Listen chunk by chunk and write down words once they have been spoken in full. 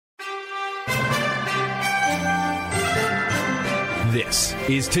This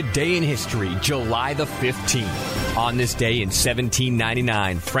is Today in History, July the 15th. On this day in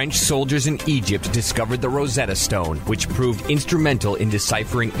 1799, French soldiers in Egypt discovered the Rosetta Stone, which proved instrumental in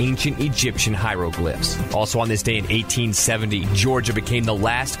deciphering ancient Egyptian hieroglyphs. Also on this day in 1870, Georgia became the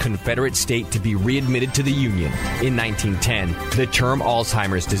last Confederate state to be readmitted to the Union. In 1910, the term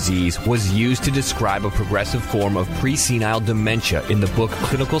Alzheimer's disease was used to describe a progressive form of presenile dementia in the book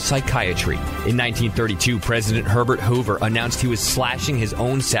Clinical Psychiatry. In 1932, President Herbert Hoover announced he was slashing his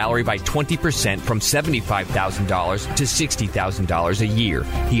own salary by 20% from $75,000 to $60,000 a year.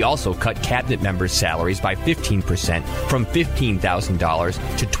 He also cut cabinet members' salaries by 15% from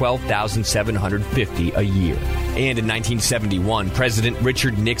 $15,000 to $12,750 a year. And in 1971, President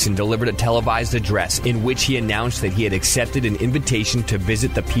Richard Nixon delivered a televised address in which he announced that he had accepted an invitation to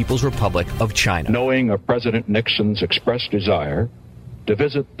visit the People's Republic of China. Knowing of President Nixon's expressed desire to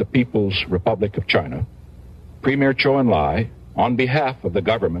visit the People's Republic of China, Premier Zhou Enlai, on behalf of the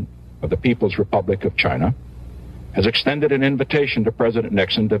government of the People's Republic of China, has extended an invitation to President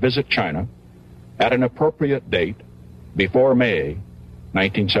Nixon to visit China at an appropriate date before May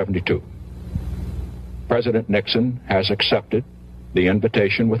 1972. President Nixon has accepted the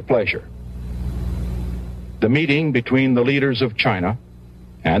invitation with pleasure. The meeting between the leaders of China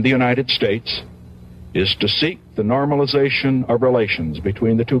and the United States is to seek the normalization of relations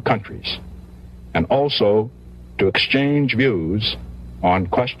between the two countries and also to exchange views on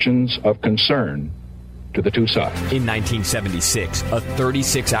questions of concern to the two sides. In 1976, a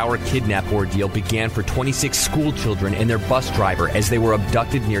 36-hour kidnap ordeal began for 26 school children and their bus driver as they were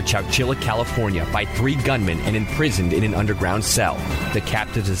abducted near Chowchilla, California by 3 gunmen and imprisoned in an underground cell. The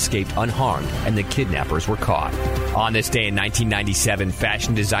captives escaped unharmed and the kidnappers were caught. On this day in 1997,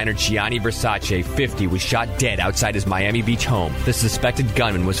 fashion designer Gianni Versace, 50, was shot dead outside his Miami Beach home. The suspected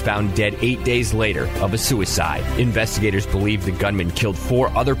gunman was found dead 8 days later of a suicide. Investigators believe the gunman killed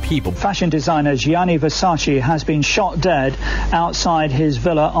 4 other people. Fashion designer Gianni Versace has been shot dead outside his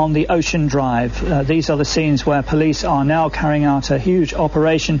villa on the Ocean Drive. These are the scenes where police are now carrying out a huge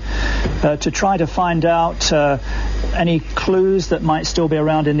operation to try to find out any clues that might still be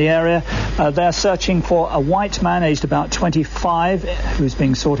around in the area. They're searching for a white man aged about 25 who's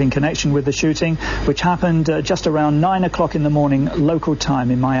being sought in connection with the shooting, which happened just around 9 o'clock in the morning local time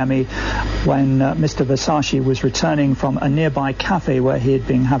in Miami when Mr. Versace was returning from a nearby cafe where he had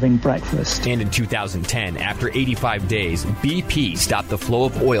been having breakfast. And in 2010, after 85 days, BP stopped the flow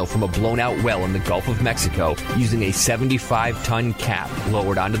of oil from a blown-out well in the Gulf of Mexico using a 75-ton cap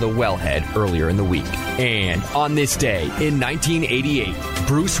lowered onto the wellhead earlier in the week. And on this day, in 1988,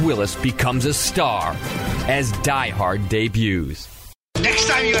 Bruce Willis becomes a star as Die Hard debuts. Next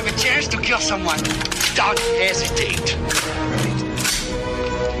time you have a chance to kill someone, don't hesitate.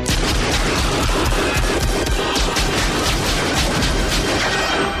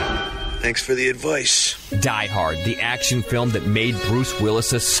 Thanks for the advice. Die Hard, the action film that made Bruce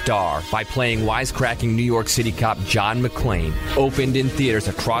Willis a star by playing wisecracking New York City cop John McClane, opened in theaters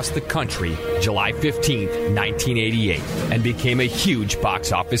across the country July 15th, 1988, and became a huge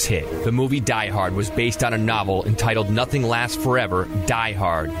box office hit. The movie Die Hard was based on a novel entitled Nothing Lasts Forever, Die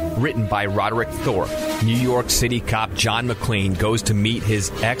Hard, written by Roderick Thorpe. New York City cop John McClane goes to meet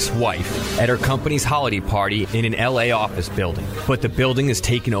his ex-wife at her company's holiday party in an LA office building. But the building is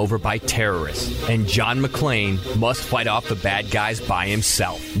taken over by terrorists, and John McClane must fight off the bad guys by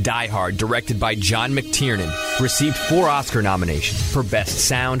himself. Die Hard, directed by John McTiernan, received 4 Oscar nominations for Best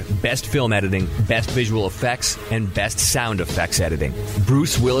Sound, Best Film Editing, Best Visual Effects, and Best Sound Effects Editing.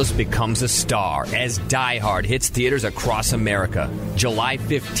 Bruce Willis becomes a star as Die Hard hits theaters across America July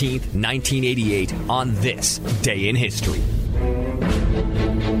 15th, 1988, on this day in history.